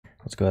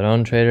What's going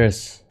on,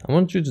 traders? I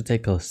want you to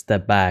take a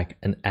step back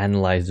and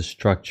analyze the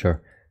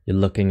structure you're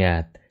looking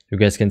at. You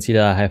guys can see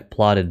that I have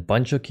plotted a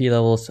bunch of key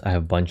levels, I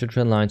have a bunch of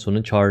trend lines on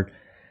the chart,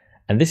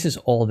 and this is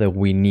all that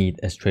we need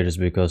as traders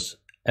because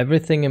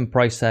everything in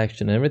price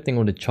action, everything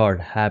on the chart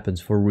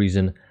happens for a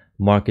reason.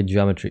 Market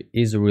geometry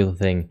is a real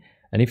thing,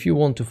 and if you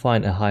want to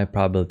find a high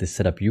probability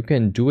setup, you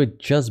can do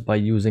it just by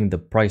using the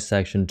price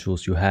action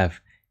tools you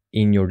have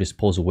in your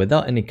disposal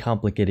without any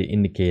complicated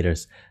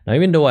indicators. Now,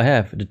 even though I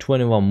have the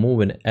 21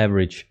 moving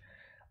average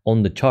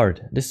on the chart,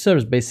 this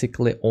serves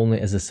basically only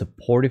as a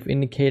supportive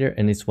indicator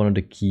and it's one of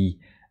the key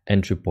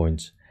entry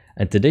points.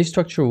 And today's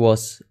structure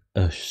was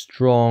a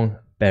strong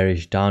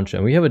bearish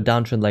downtrend. We have a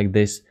downtrend like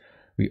this,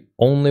 we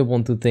only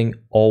want to think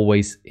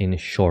always in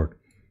short.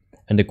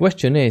 And the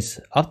question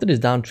is, after this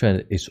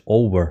downtrend is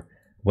over,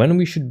 when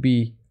we should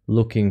be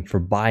looking for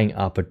buying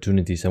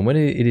opportunities and when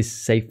it is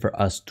safe for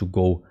us to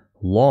go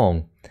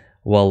long.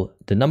 Well,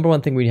 the number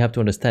one thing we have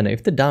to understand,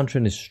 if the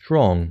downtrend is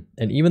strong,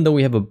 and even though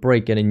we have a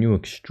break and a new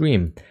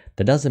extreme,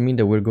 that doesn't mean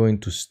that we're going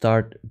to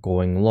start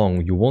going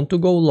long. You want to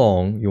go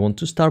long, you want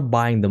to start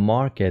buying the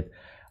market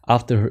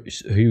after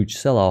a huge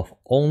sell-off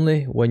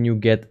only when you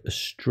get a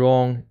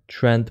strong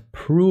trend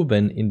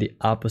proven in the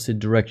opposite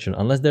direction.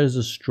 Unless there's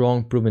a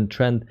strong proven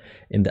trend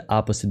in the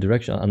opposite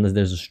direction, unless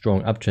there's a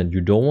strong uptrend,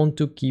 you don't want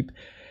to keep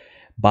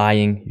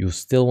buying. You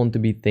still want to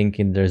be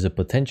thinking there's a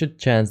potential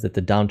chance that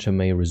the downtrend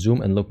may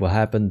resume, and look what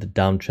happened, the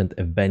downtrend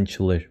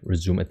eventually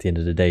resumed at the end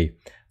of the day.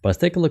 But let's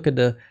take a look at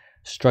the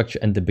structure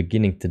and the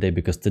beginning today,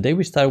 because today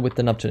we started with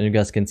an uptrend and you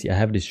guys can see I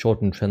have these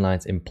shortened trend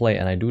lines in play,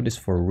 and I do this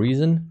for a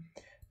reason,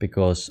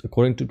 because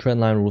according to trend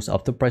line rules,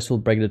 after price will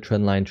break the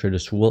trend line,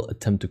 traders will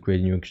attempt to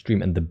create a new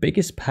extreme, and the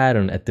biggest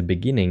pattern at the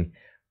beginning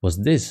was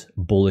this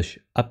bullish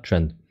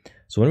uptrend.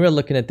 So when we are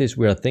looking at this,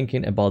 we are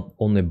thinking about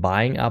only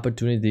buying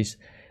opportunities,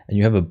 and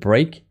you have a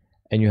break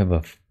and you have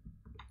a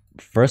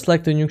first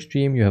leg to a new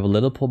extreme, you have a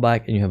little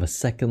pullback, and you have a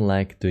second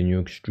leg to a new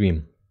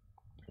extreme.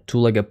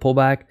 Two-legged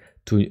pullback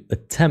to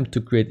attempt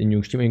to create a new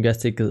extreme. And you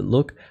guys take a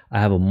look, I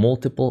have a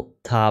multiple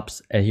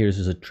tops, and here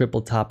is a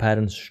triple top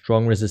pattern,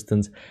 strong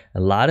resistance. A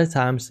lot of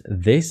times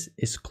this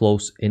is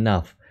close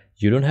enough.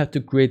 You don't have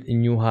to create a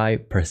new high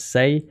per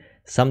se.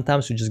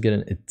 Sometimes you just get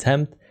an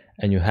attempt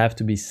and you have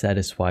to be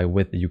satisfied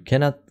with it. You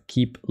cannot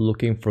keep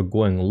looking for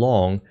going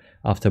long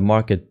after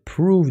market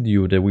proved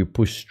you that we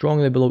pushed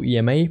strongly below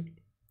EMA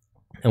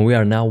and we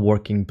are now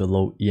working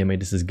below EMA.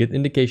 This is good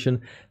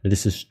indication that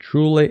this is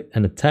truly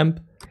an attempt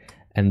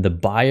and the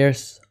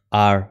buyers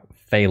are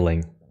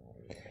failing.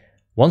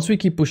 Once we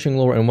keep pushing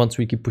lower and once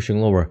we keep pushing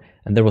lower,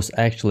 and there was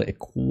actually a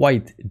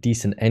quite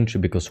decent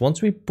entry, because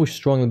once we push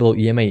strongly below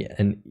EMA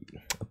and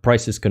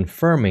price is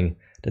confirming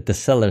that the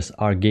sellers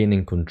are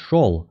gaining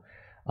control,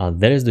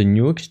 there is the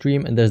new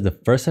extreme and there's the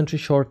first entry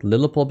short,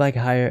 little pullback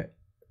higher,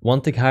 one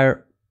tick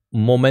higher,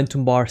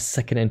 momentum bar,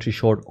 second entry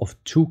short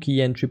of two key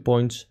entry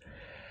points.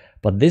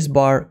 But this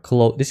bar,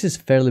 this is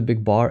fairly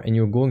big bar and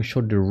you're going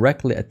short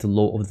directly at the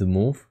low of the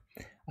move.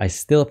 I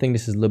still think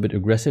this is a little bit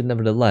aggressive.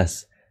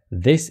 Nevertheless,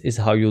 this is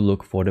how you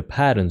look for the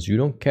patterns. You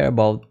don't care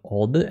about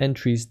all the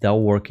entries that are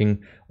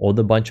working, or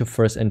the bunch of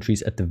first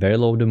entries at the very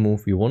low of the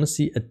move. You want to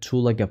see a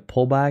two-legged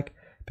pullback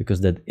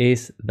because that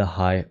is the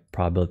high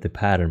probability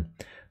pattern.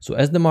 So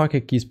as the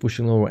market keeps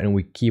pushing lower and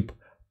we keep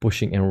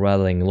pushing and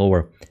rallying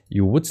lower,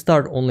 you would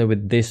start only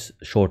with this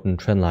shortened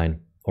trend line,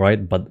 all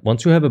right? But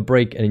once you have a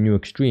break and a new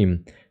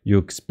extreme, you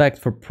expect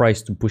for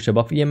price to push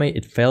above EMA,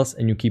 it fails,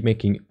 and you keep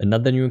making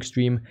another new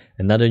extreme,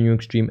 another new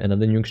extreme,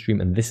 another new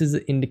extreme, and this is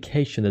the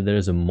indication that there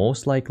is a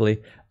most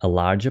likely a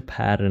larger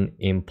pattern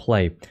in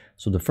play.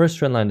 So the first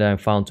trend line that I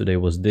found today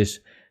was this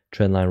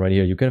trend line right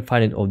here. You can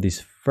find it of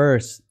these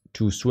first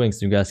two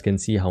swings. You guys can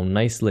see how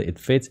nicely it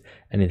fits,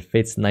 and it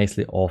fits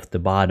nicely off the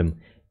bottom.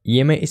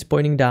 EMA is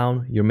pointing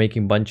down, you're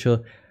making a bunch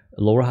of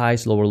lower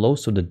highs, lower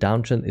lows, so the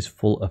downtrend is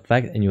full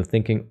effect and you're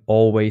thinking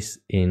always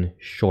in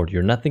short.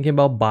 You're not thinking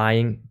about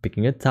buying,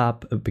 picking a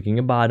top, picking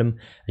a bottom,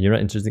 and you're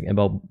not interested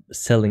about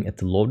selling at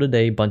the low of the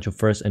day, bunch of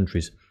first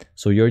entries.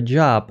 So your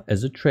job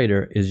as a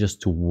trader is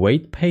just to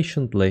wait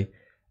patiently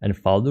and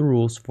follow the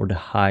rules for the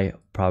high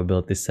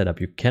probability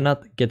setup. You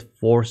cannot get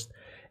forced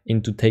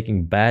into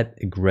taking bad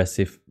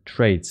aggressive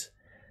trades.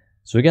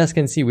 So you guys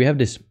can see we have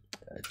this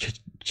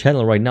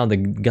channel right now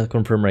that got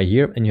confirmed right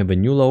here, and you have a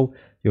new low,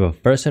 you have a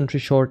first entry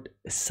short,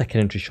 a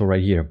second entry short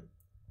right here.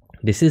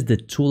 This is the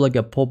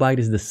two-legged pullback.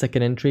 This is the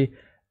second entry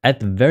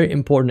at a very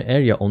important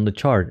area on the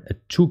chart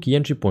at two key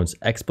entry points.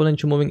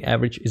 Exponential moving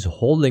average is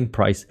holding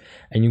price,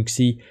 and you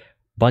see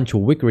a bunch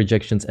of wick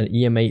rejections, and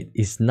EMA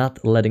is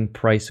not letting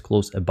price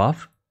close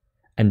above,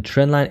 and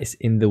trend line is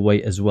in the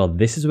way as well.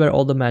 This is where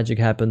all the magic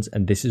happens,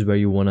 and this is where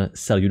you want to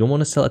sell. You don't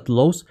want to sell at the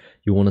lows,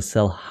 you want to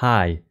sell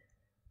high,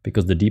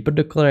 because the deeper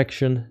the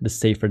correction, the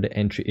safer the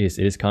entry is.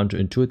 It is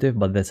counterintuitive,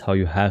 but that's how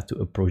you have to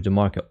approach the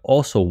market.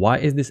 Also, why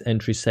is this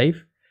entry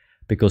safe?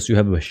 Because you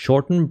have a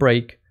shortened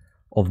break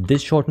of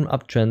this shortened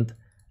uptrend,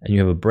 and you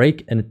have a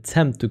break and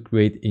attempt to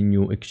create a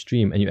new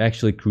extreme, and you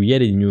actually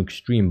created a new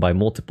extreme by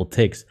multiple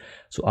ticks.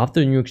 So after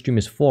the new extreme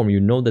is formed, you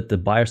know that the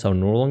buyers are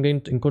no longer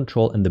in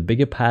control and the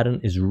bigger pattern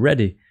is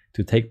ready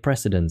to take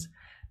precedence.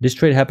 This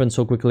trade happened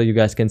so quickly, you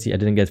guys can see I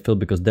didn't get filled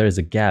because there is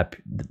a gap.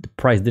 The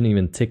price didn't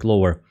even tick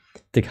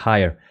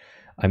higher.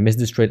 I missed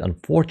this trade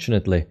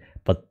unfortunately,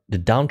 but the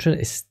downtrend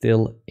is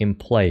still in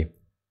play.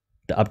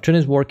 The uptrend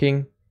is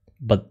working,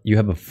 but you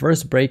have a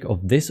first break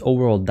of this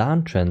overall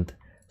downtrend.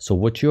 So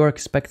what you are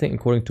expecting,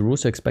 according to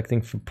rules, you're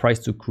expecting for price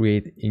to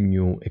create a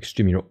new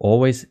extreme. You're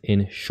always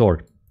in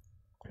short.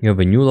 You have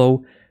a new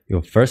low, you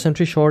have first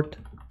entry short.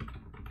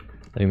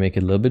 Let me make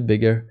it a little bit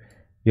bigger.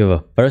 You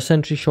have a first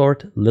entry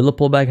short, little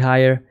pullback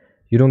higher.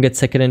 You don't get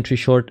second entry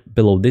short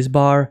below this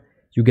bar.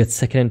 You get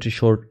second entry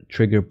short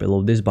trigger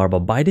below this bar. But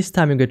by this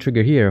time you get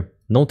trigger here,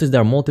 notice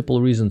there are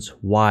multiple reasons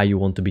why you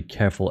want to be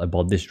careful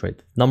about this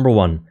trade. Number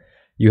one,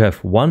 you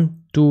have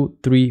 1, 2,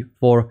 3,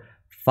 4,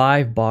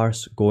 5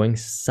 bars going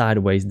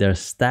sideways. They're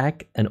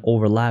stacked and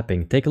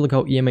overlapping. Take a look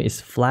how EMA is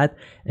flat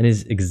and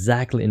is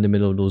exactly in the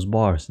middle of those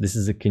bars. This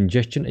is a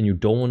congestion and you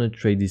don't want to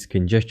trade this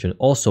congestion.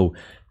 Also,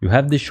 you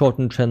have this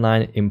shortened trend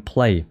line in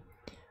play,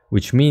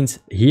 which means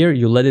here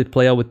you let it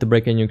play out with the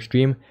break and new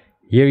extreme.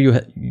 Here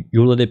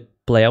you let it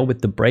play out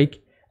with the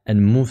break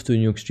and move to a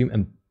new extreme,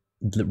 and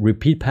the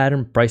repeat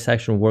pattern price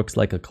action works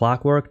like a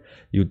clockwork.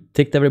 You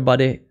ticked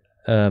everybody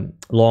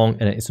long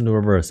and it's in the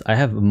reverse. I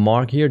have a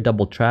mark here,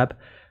 double trap.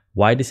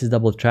 Why this is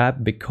double trap?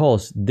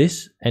 Because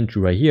this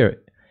entry right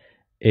here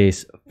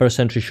is first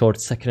entry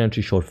short, second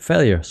entry short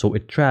failure. So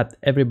it trapped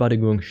everybody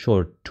going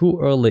short too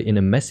early in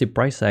a messy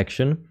price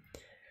action.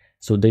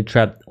 So they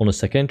trapped on a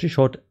second entry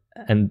short,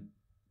 and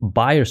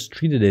buyers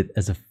treated it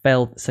as a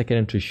failed second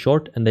entry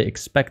short and they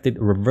expected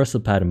a reversal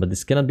pattern, but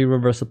this cannot be a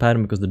reversal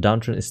pattern because the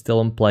downtrend is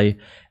still in play.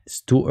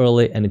 It's too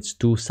early and it's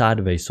too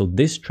sideways. So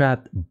this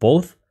trapped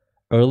both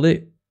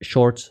early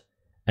shorts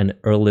and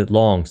early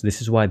longs.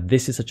 This is why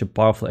this is such a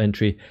powerful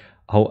entry.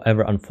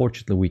 However,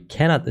 unfortunately, we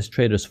cannot as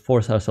traders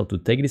force ourselves to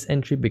take this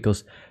entry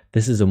because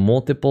this is a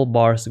multiple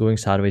bars going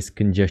sideways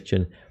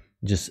congestion.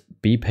 Just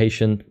be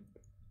patient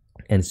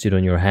and sit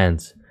on your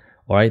hands.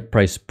 All right,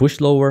 price pushed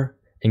lower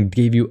and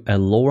gave you a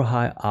lower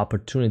high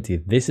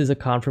opportunity. This is a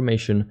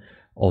confirmation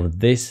of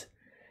this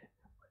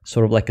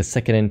sort of like a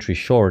second entry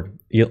short,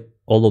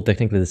 although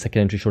technically the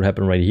second entry short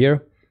happened right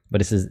here,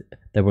 but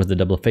there was the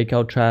double fake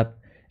out trap.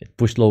 It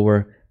pushed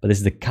lower, but this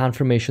is the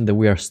confirmation that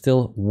we are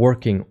still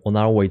working on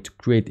our way to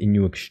create a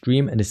new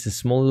extreme, and this is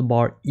small little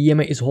bar.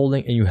 EMA is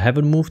holding and you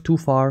haven't moved too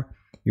far.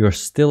 You're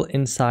still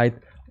inside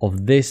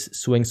of this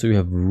swing, so you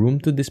have room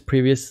to this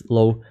previous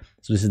low.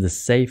 So this is the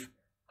safe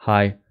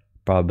high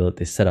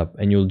probability setup,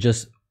 and you'll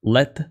just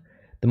let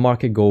the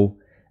market go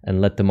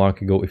and let the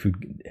market go. If you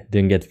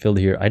didn't get filled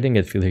here, I didn't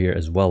get filled here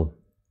as well.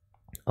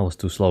 I was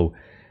too slow.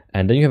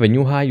 And then you have a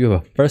new high, you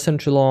have a first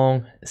entry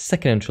long,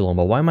 second entry long.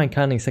 But why am I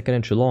counting second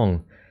entry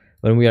long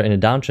when we are in a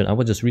downtrend? I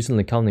was just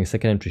recently counting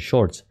second entry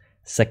shorts.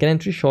 Second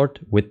entry short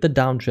with the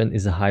downtrend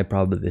is a high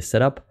probability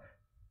setup.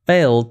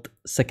 Failed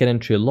second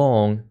entry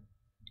long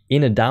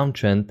in a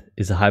downtrend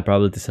is a high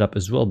probability setup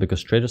as well,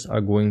 because traders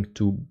are going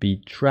to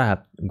be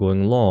trapped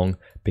going long,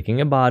 picking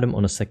a bottom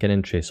on a second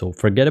entry. So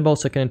forget about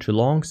second entry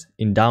longs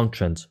in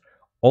downtrends.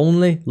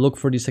 Only look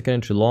for the second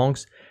entry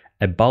longs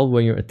about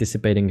when you're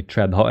anticipating a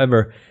trap.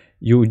 However,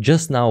 you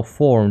just now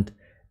formed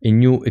a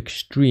new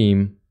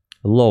extreme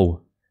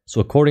low.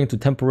 So according to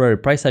temporary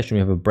price action,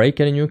 you have a break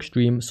and a new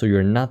extreme, so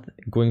you're not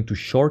going to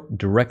short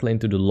directly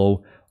into the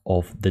low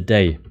of the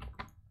day.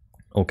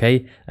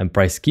 Okay, and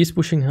price keeps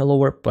pushing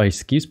lower,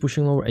 price keeps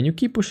pushing lower, and you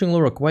keep pushing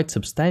lower quite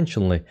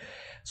substantially.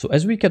 So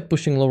as we kept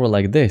pushing lower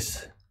like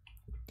this,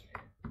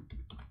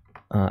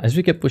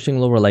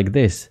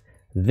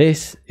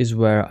 this is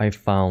where I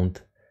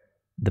found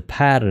the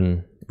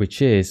pattern, which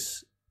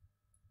is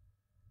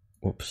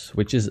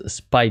a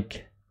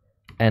spike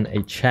and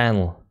a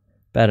channel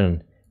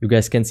pattern. You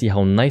guys can see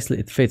how nicely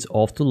it fits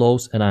off the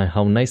lows and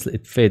how nicely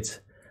it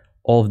fits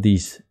off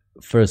these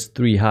first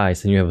three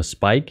highs. And you have a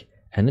spike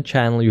and a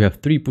channel. You have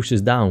three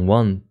pushes down,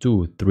 1,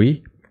 2,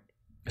 3.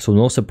 So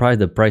no surprise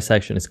that price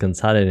action is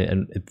consolidated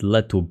and it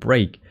led to a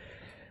break.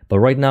 But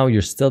right now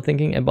you're still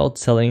thinking about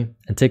selling,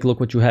 and take a look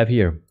what you have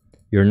here.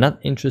 You're not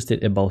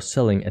interested about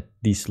selling at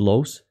these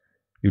lows.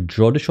 You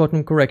draw the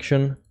short-term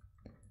correction,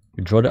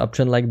 you draw the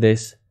uptrend like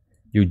this,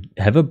 you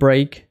have a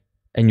break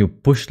and you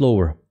push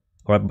lower.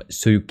 All right,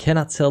 so you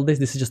cannot sell this.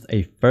 This is just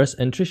a first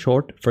entry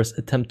short, first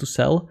attempt to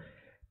sell.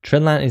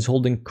 Trend line is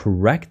holding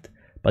correct,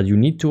 but you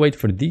need to wait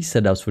for these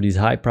setups, for these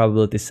high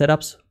probability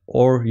setups,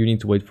 or you need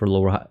to wait for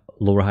lower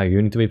high.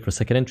 You need to wait for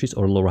second entries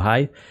or lower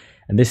high.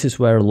 And this is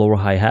where lower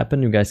high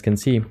happened. You guys can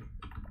see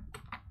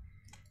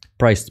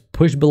price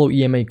push below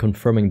EMA,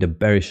 confirming the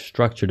bearish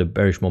structure, the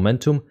bearish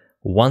momentum.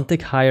 One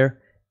tick higher,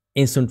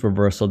 instant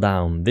reversal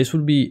down. This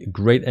would be a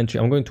great entry.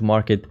 I'm going to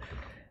mark it.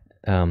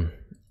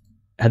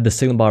 Had the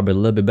signal bar be a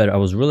little bit better. I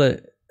was really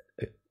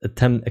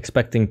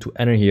expecting to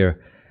enter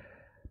here,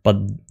 but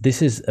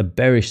this is a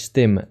bearish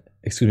stim.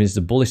 Excuse me, it's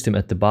the bullish stim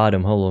at the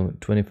bottom. Hold on,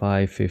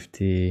 25,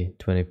 50,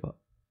 25.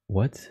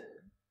 What?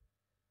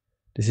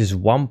 This is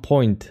 1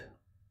 point.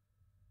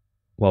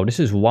 Wow, this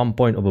is 1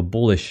 point of a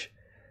bullish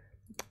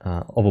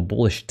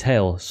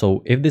tail.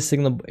 So if this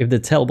signal, if the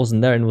tail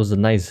wasn't there and it was a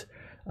nice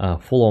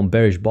full-on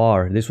bearish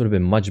bar, this would have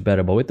been much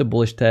better. But with the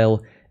bullish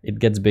tail, it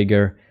gets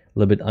bigger, a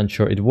little bit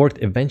unsure. It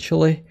worked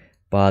eventually,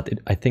 but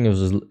I think it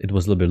was a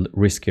little bit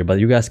riskier. But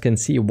you guys can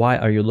see, why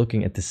are you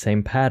looking at the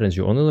same patterns?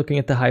 You're only looking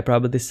at the high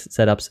probability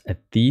setups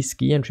at these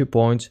key entry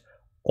points,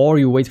 or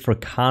you wait for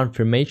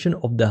confirmation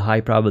of the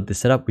high probability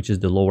setup, which is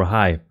the lower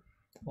high.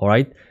 All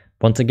right.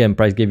 Once again,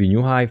 price gave you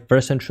new high,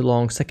 first entry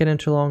long, second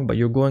entry long, but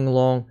you're going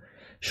long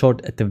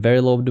short at the very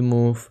low of the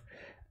move.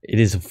 It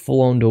is a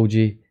full-on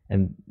doji,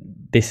 and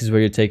this is where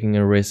you're taking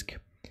a risk.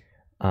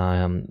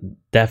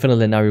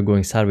 Definitely now you're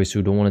going sideways, so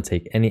you don't want to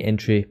take any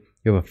entry.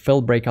 You have a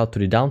failed breakout to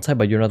the downside,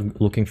 but you're not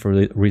looking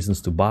for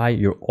reasons to buy.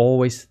 You're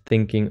always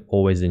thinking,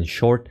 always in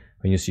short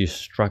when you see a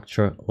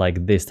structure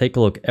like this. Take a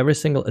look. Every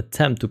single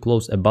attempt to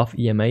close above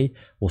EMA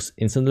was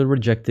instantly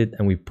rejected,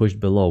 and we pushed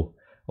below.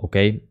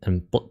 Okay,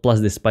 and plus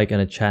this spike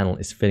and a channel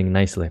is fitting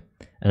nicely.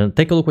 And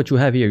take a look what you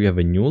have here. You have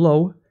a new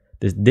low.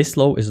 This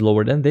low is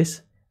lower than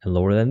this and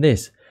lower than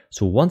this.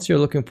 So once you're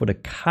looking for the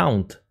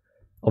count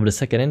of the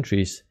second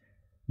entries,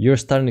 you're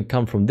starting to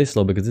come from this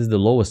low, because this is the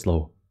lowest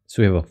low.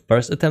 So you have a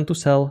first attempt to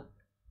sell,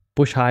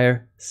 push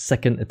higher,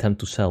 second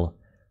attempt to sell.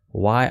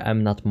 Why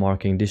I'm not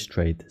marking this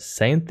trade?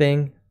 Same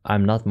thing,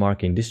 I'm not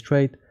marking this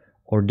trade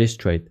or this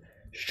trade.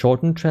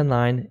 Shortened trend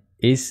line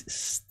is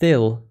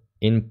still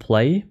in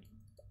play.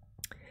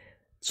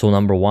 So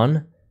number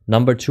one.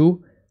 Number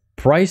two,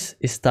 price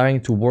is starting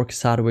to work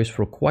sideways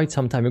for quite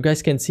some time. You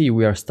guys can see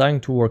we are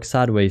starting to work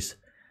sideways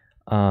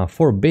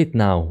for a bit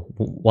now.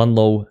 One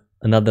low,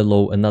 another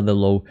low, another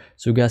low.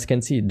 So you guys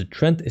can see the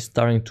trend is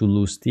starting to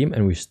lose steam,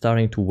 and we're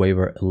starting to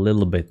waver a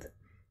little bit.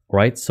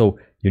 Right? So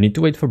you need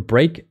to wait for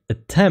break,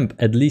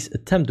 at least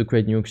attempt to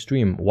create new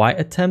extreme. Why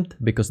attempt?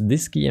 Because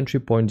this key entry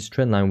point, this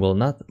trend line, will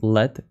not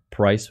let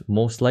price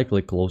most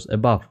likely close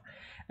above.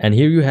 And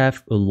here you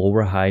have a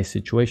lower high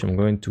situation. I'm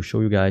going to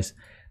show you guys.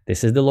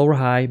 This is the lower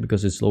high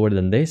because it's lower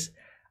than this.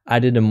 I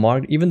didn't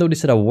mark, even though this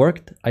setup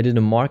worked, I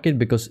didn't mark it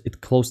because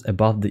it closed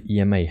above the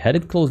EMA. Had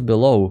it closed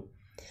below,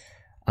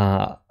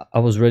 I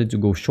was ready to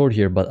go short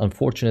here, but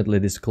unfortunately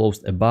this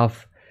closed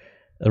above.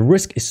 The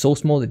risk is so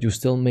small that you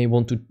still may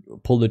want to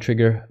pull the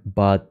trigger,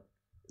 but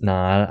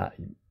nah,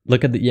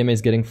 look at the EMA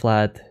is getting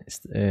flat.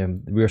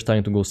 We are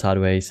starting to go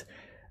sideways.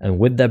 And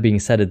with that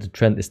being said, the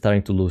trend is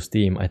starting to lose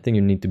steam. I think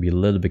you need to be a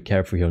little bit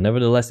careful here.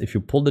 Nevertheless, if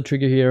you pull the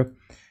trigger here,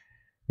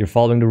 you're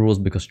following the rules,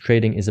 because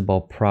trading is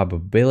about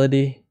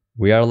probability.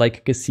 We are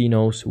like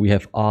casinos. We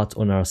have odds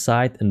on our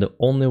side, and the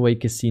only way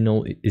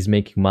casino is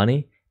making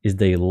money is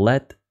they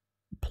let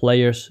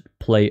players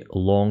play a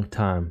long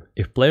time.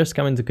 If players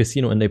come into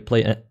casino and they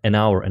play an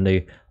hour and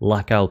they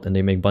lock out and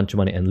they make a bunch of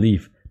money and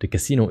leave, the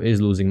casino is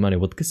losing money.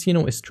 What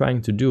casino is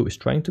trying to do is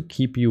trying to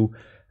keep you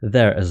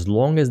there as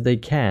long as they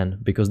can,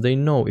 because they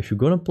know if you're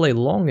going to play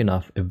long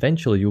enough,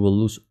 eventually you will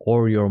lose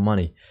all your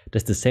money.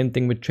 That's the same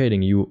thing with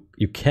trading. You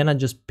cannot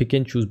just pick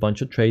and choose a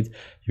bunch of trades.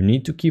 You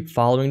need to keep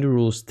following the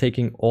rules,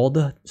 taking all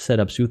the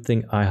setups you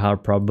think are high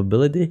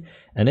probability,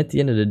 and at the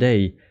end of the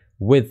day,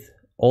 with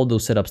all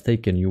those setups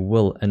taken, you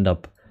will end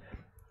up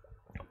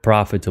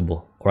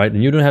profitable. Right?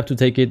 And you don't have to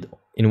take it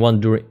in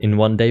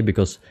one day,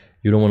 because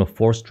you don't want to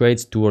force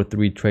trades. 2 or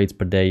 3 trades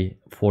per day,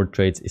 4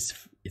 trades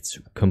it's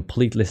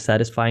completely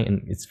satisfying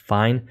and it's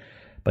fine,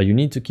 but you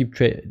need to keep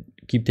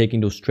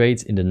taking those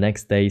trades in the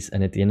next days,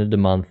 and at the end of the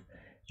month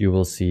you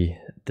will see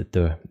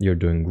that you're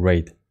doing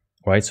great.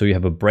 All right, so you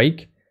have a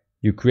break,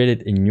 you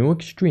created a new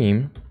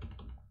extreme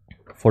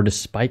for the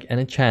spike and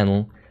a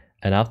channel,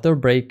 and after a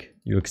break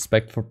you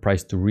expect for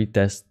price to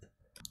retest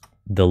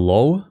the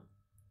low,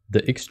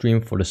 the extreme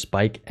for the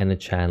spike and a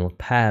channel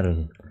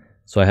pattern.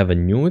 So I have a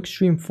new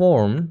extreme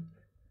formed,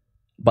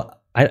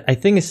 but I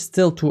think it's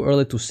still too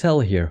early to sell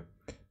here,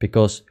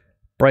 because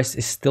price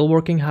is still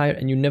working higher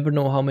and you never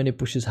know how many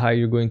pushes higher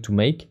you're going to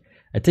make.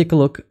 And take a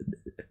look,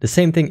 the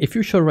same thing, if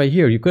you short right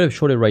here, you could have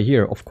shorted right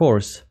here, of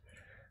course.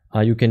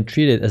 You can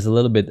treat it as a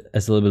little bit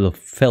of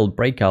failed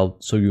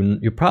breakout, so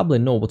you probably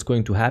know what's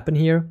going to happen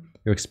here.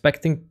 You're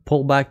expecting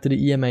pullback to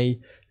the EMA,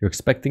 you're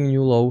expecting a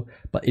new low,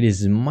 but it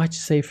is much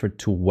safer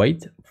to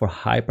wait for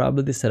high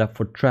probability setup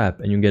for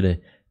trap, and you get a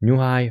new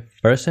high,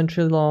 first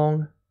entry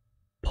long,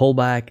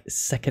 pullback,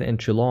 second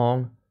entry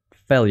long,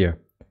 failure.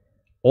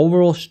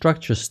 Overall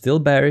structure still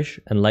bearish,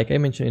 and like I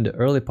mentioned in the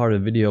early part of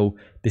the video,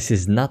 this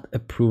is not a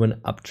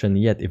proven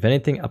uptrend yet. If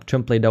anything,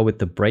 uptrend played out with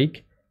the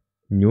break,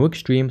 new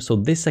extreme. So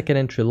this second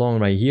entry long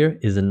right here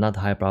is a not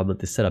high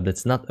probability setup.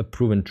 That's not a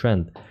proven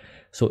trend.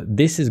 So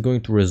this is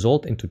going to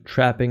result into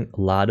trapping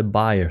a lot of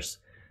buyers.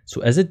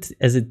 So as it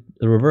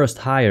reversed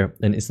higher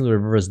and instantly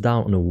reversed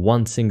down on a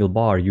one single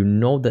bar, you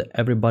know that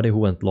everybody who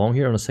went long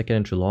here on a second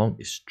entry long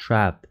is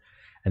trapped.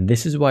 And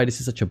this is why this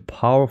is such a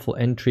powerful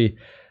entry,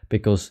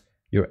 because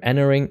you're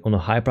entering on a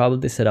high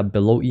probability setup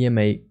below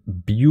EMA,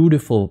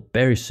 beautiful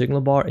bearish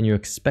signal bar, and you're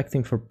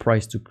expecting for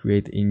price to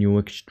create a new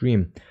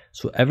extreme.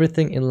 So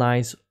everything in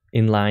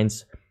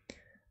lines,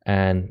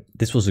 and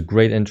this was a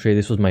great entry.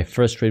 This was my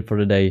first trade for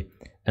the day.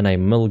 and I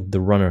milked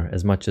the runner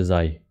as much as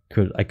I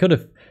could. I could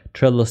have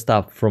trailed the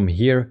stop from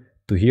here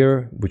to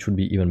here, which would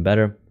be even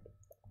better.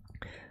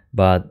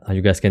 But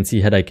you guys can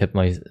see, had I kept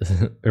my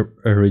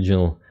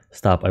original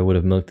stop, I would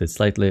have milked it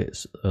slightly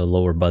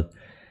lower, but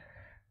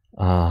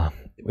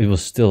it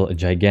was still a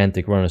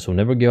gigantic runner. So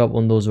never give up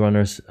on those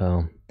runners.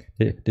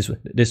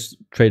 This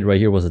trade right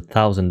here was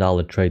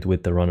 $1,000 trade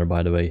with the runner,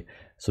 by the way.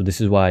 So this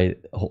is why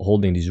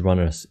holding these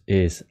runners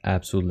is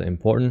absolutely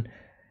important.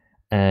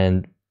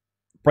 And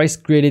price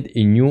created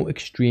a new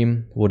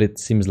extreme, what it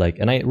seems like.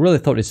 And I really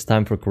thought it's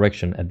time for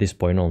correction at this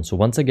point on. So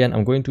once again,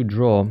 I'm going to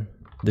draw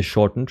the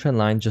shortened trend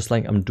line, just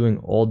like I'm doing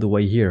all the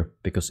way here,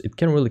 because it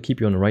can really keep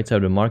you on the right side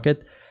of the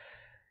market.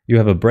 You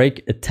have a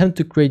break, attempt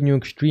to create new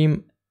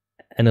extreme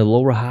and a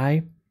lower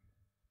high.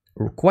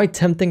 Quite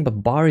tempting,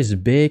 but bar is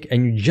big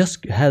and you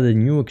just had a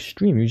new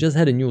extreme. You just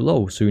had a new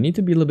low. So you need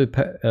to be a little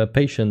bit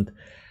patient.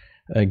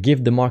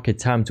 Give the market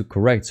time to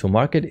correct. So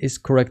market is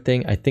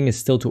correcting. I think it's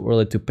still too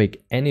early to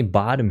pick any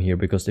bottom here,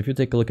 because if you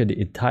take a look at the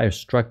entire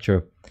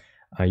structure,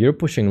 you're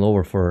pushing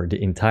lower for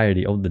the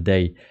entirety of the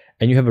day.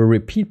 And you have a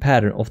repeat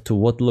pattern of to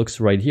what looks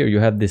right here. You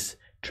have this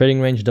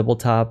trading range double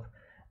top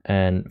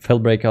and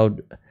failed breakout,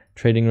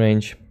 trading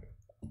range,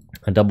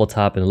 a double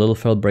top and a little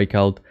failed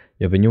breakout.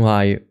 You have a new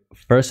high,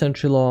 first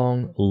entry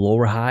long,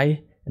 lower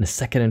high, and a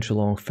second entry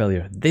long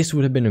failure. This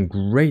would have been a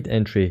great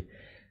entry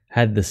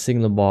had the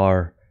signal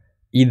bar,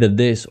 either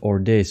this or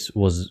this,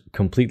 was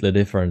completely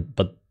different.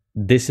 But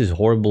this is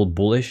horrible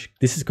bullish.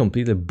 This is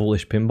completely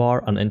bullish pin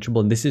bar,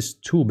 unenterable. And this is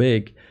too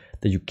big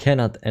that you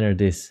cannot enter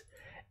this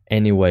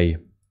anyway.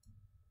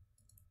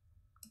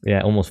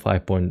 Yeah, almost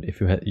 5 point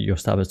if you had your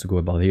stop has to go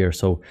about here.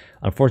 So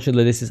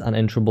unfortunately, this is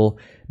unenterable.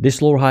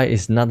 This lower high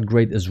is not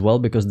great as well,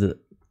 because the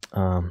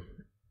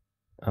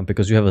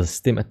because you have a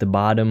stim at the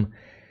bottom.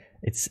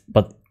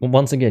 But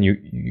once again,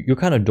 you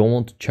kind of don't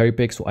want to cherry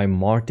pick, so I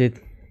marked it.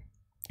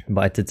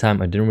 But at the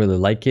time, I didn't really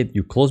like it.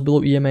 You close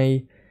below EMA.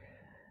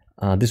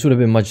 This would have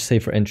been much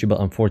safer entry,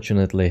 but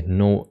unfortunately,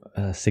 no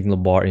signal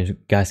bar. And you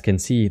guys can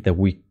see that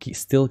we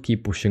still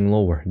keep pushing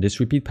lower. This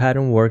repeat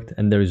pattern worked,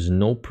 and there is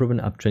no proven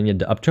uptrend yet.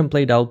 The uptrend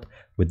played out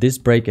with this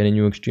break and a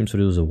new extreme. So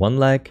there was a one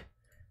leg,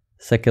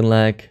 second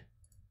leg,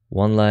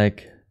 one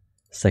leg,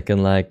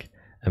 second leg,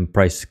 and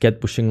price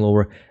kept pushing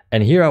lower.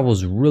 And here I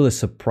was really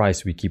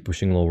surprised we keep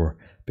pushing lower,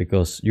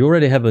 because you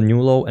already have a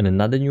new low and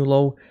another new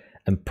low,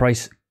 and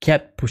price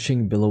kept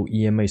pushing below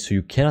EMA. So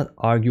you cannot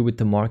argue with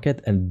the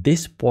market. And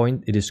this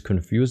point, it is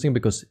confusing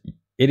because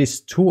it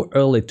is too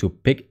early to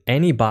pick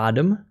any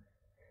bottom,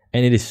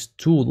 and it is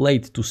too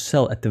late to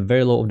sell at the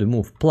very low of the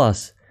move.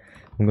 Plus,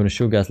 I'm going to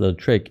show you guys a little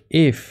trick.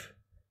 If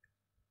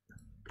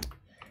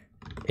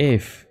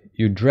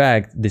you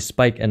drag this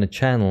spike and a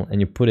channel and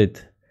you put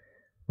it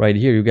right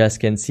here, you guys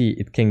can see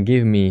it can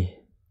give me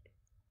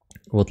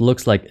what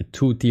looks like a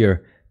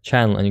two-tier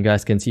channel, and you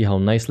guys can see how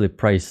nicely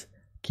price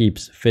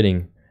keeps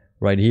fitting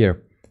right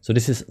here. So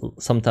this is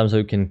sometimes how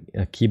you can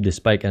keep the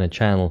spike and a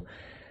channel.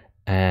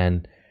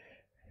 And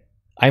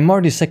I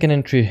marked the second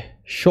entry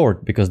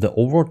short because the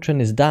overall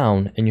trend is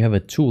down and you have a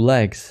two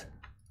legs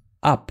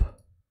up.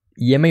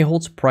 EMA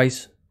holds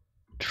price,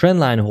 trend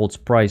line holds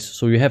price,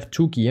 so you have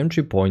two key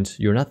entry points.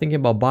 You're not thinking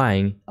about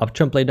buying.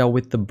 Uptrend played out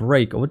with the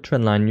break of a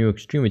trend line new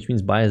extreme, which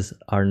means buyers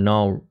are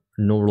now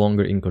no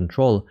longer in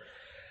control.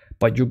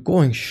 But you're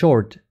going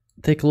short.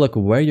 Take a look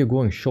where you're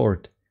going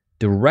short.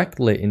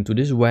 Directly into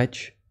this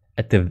wedge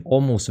at the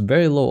almost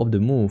very low of the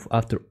move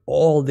after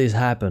all this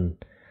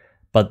happened.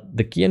 But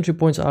the key entry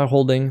points are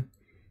holding.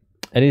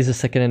 It is a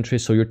second entry,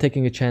 so you're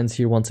taking a chance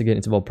here. Once again,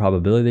 it's about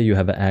probability. You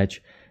have an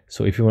edge.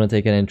 So if you want to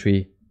take an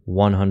entry,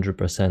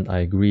 100% I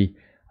agree.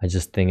 I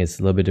just think it's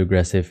a little bit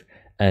aggressive.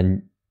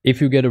 And if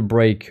you get a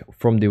break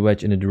from the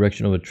wedge in the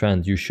direction of a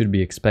trend, you should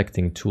be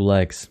expecting two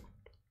legs,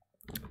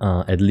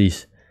 at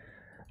least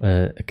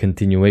a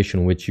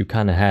continuation, which you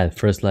kind of had.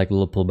 First leg,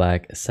 little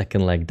pullback,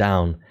 second leg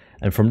down.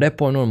 And from that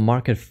point on,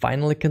 market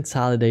finally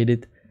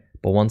consolidated.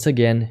 But once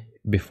again,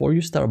 before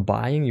you start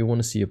buying, you want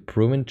to see a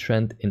proven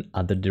trend in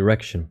other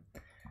direction.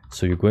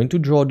 So you're going to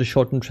draw the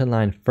shortened trend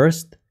line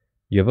first.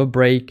 You have a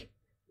break,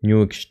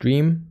 new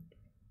extreme.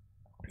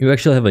 You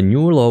actually have a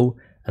new low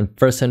and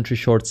first entry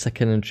short,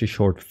 second entry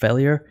short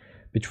failure,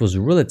 which was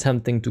really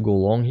tempting to go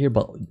long here.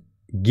 But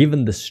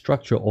given the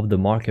structure of the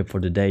market for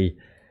the day,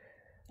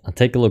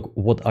 take a look,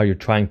 what are you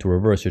trying to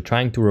reverse? You're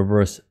trying to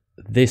reverse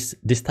this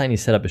tiny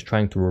setup is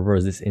trying to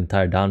reverse this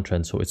entire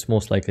downtrend. So it's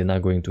most likely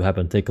not going to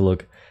happen. Take a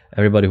look,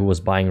 everybody who was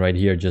buying right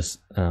here, just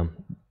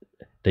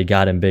they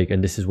got them big,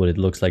 and this is what it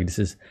looks like. This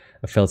is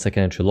a failed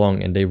second entry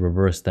long, and they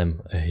reversed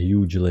them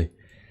hugely,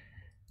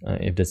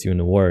 if that's even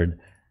a word.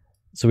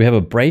 So we have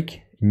a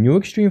break, new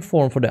extreme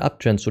form for the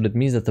uptrend. So that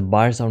means that the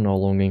buyers are no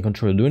longer in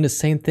control. You're doing the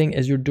same thing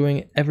as you're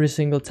doing every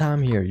single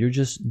time here. You're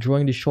just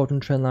drawing the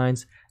shortened trend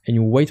lines and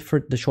you wait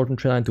for the shortened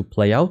trend line to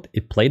play out.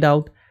 It played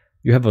out.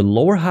 You have a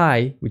lower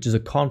high, which is a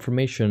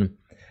confirmation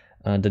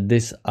that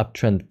this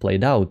uptrend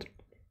played out,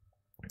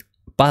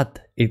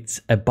 but it's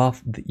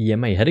above the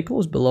EMA. Had it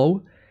closed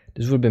below,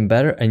 this would have been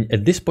better. And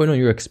at this point on,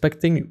 you're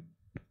expecting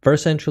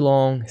first entry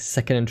long,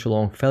 second entry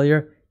long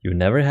failure. You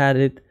never had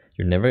it.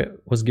 You never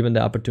was given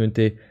the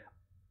opportunity.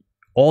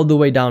 All the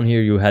way down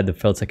here, you had the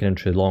failed second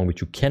entry long,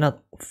 which you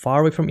cannot,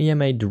 far away from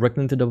EMA,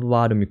 directly into the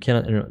bottom. You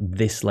cannot enter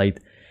this late.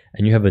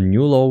 And you have a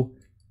new low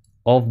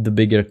of the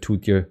bigger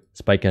two-tier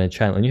spike and a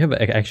channel. And you have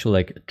actually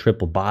like a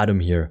triple bottom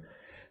here.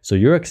 So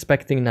you're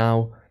expecting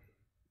now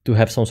to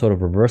have some sort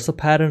of reversal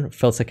pattern,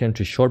 failed second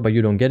entry short, but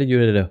you don't get it. You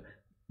did a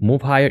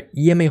move higher.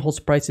 EMA holds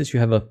prices. You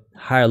have a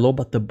higher low,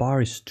 but the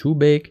bar is too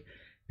big.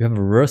 You have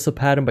a reversal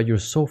pattern, but you're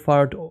so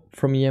far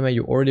from EMA.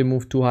 You already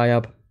moved too high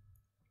up.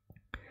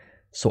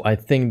 So I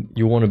think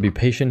you want to be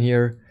patient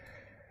here.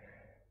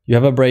 You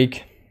have a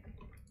break,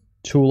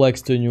 2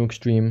 legs to a new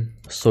extreme.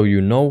 So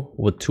you know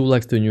what 2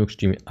 legs to a new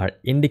extreme are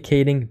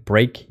indicating.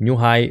 Break, new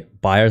high,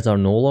 buyers are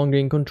no longer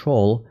in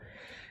control.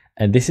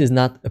 And this is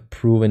not a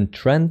proven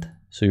trend.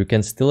 So you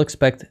can still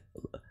expect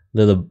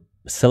little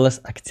sellers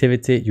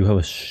activity. You have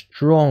a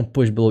strong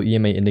push below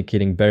EMA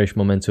indicating bearish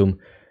momentum.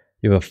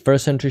 You have a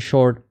first entry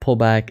short,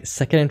 pullback,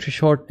 second entry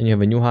short, and you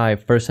have a new high,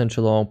 first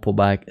entry long,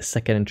 pullback,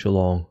 second entry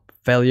long,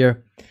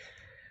 failure.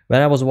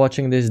 When I was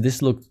watching this,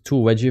 this looked too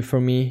wedgy for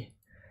me.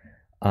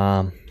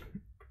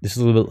 This is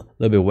a little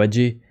bit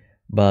wedgy,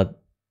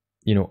 but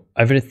you know,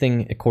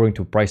 everything according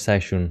to price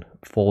action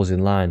falls in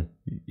line.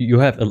 You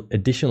have an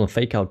additional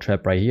fake out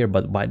trap right here,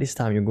 but by this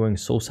time you're going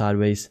so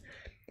sideways.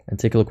 And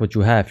take a look what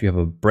you have. You have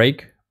a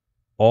break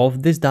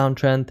of this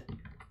downtrend,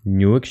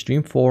 new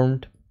extreme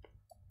formed.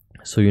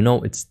 So you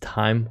know it's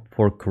time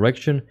for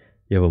correction.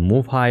 You have a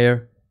move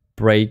higher,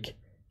 break,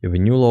 you have a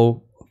new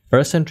low,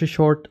 first entry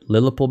short,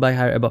 little pullback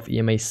higher above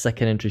EMA,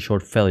 second entry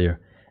short, failure.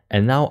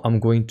 And now I'm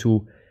going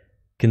to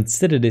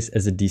consider this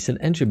as a decent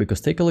entry because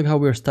take a look how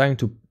we're starting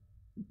to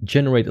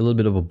generate a little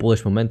bit of a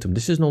bullish momentum.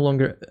 This is no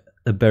longer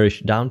a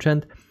bearish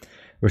downtrend.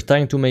 We're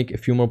starting to make a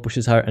few more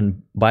pushes higher, and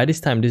by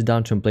this time this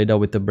downtrend played out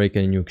with the break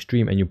and a new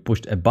extreme, and you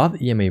pushed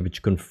above EMA,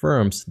 which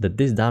confirms that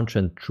this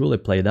downtrend truly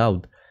played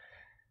out.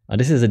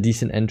 This is a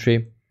decent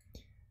entry.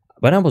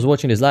 When I was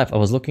watching this live, I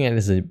was looking at it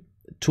as a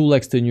 2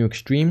 legs to a new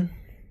extreme.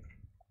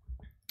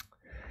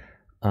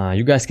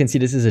 You guys can see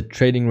this is a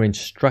trading range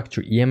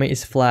structure. EMA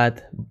is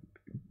flat,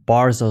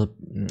 bars are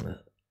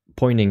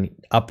pointing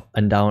up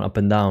and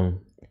down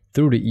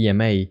through the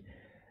EMA,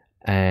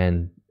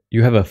 and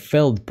you have a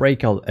failed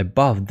breakout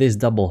above this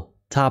double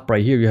top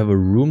right here. You have a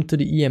room to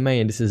the EMA,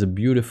 and this is a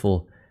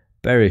beautiful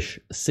bearish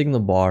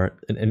signal bar,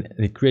 and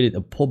it created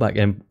a pullback.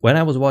 And when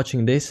I was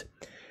watching this,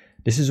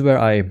 this is where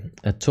I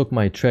took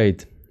my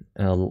trade.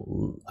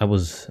 I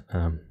was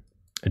a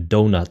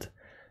donut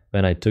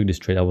when I took this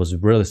trade. I was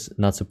really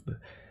not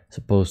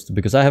supposed to,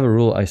 because I have a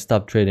rule. I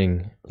stopped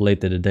trading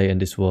late in the day, and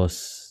this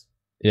was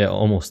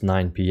almost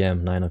 9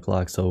 p.m., 9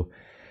 o'clock. So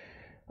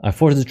I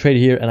forced the trade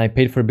here and I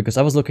paid for it because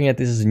I was looking at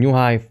this as a new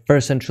high,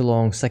 first entry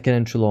long, second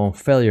entry long,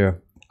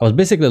 failure. I was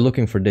basically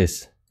looking for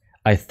this.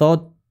 I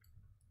thought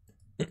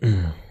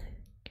that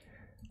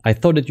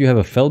you have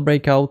a failed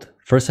breakout,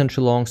 first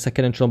entry long,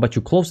 second entry long, but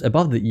you closed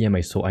above the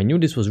EMA. So I knew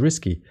this was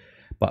risky.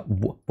 But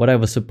what I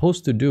was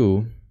supposed to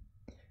do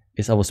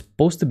is I was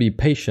supposed to be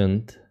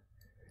patient,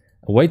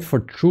 wait for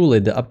truly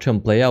the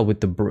uptrend play out with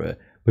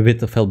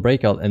the failed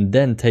breakout, and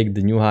then take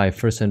the new high,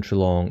 first entry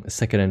long,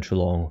 second entry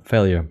long,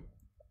 failure.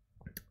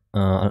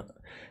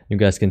 You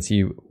guys can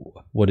see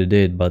what it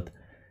did, but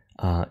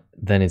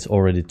then it's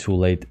already too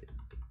late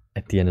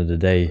at the end of the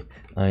day.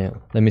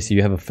 Let me see.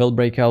 You have a failed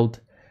breakout,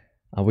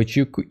 which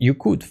you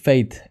could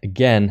fade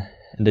again,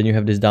 and then you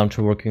have this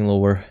downtrend working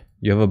lower.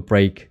 You have a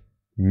break,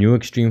 new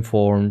extreme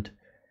formed.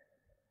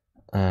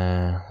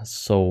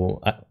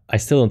 So I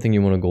still don't think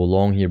you want to go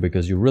long here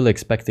because you're really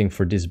expecting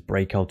for this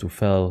breakout to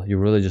fail. You're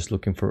really just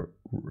looking for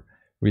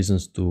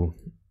reasons to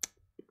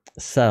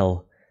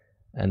sell.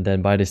 And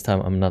then by this time,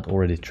 I'm not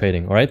already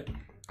trading. All right.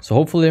 So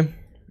hopefully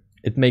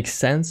it makes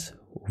sense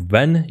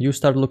when you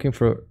start looking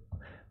for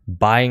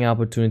buying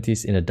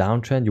opportunities in a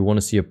downtrend. You want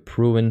to see a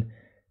proven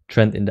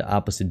trend in the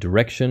opposite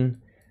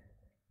direction.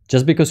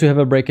 Just because you have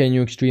a break and a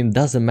new extreme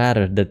doesn't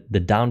matter that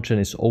the downtrend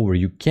is over.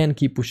 You can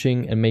keep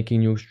pushing and making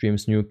new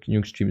extremes, new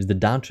extremes. The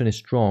downtrend is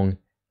strong.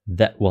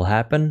 That will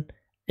happen.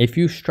 If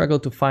you struggle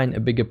to find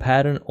a bigger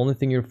pattern, only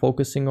thing you're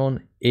focusing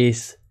on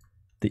is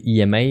the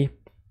EMA.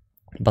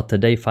 But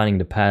today finding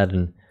the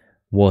pattern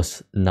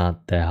was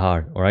not that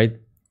hard. All right.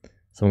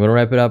 So I'm going to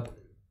wrap it up.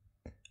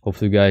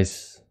 Hopefully you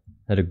guys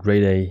had a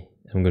great day.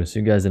 I'm going to see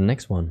you guys in the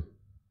next one.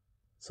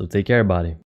 So take care, everybody.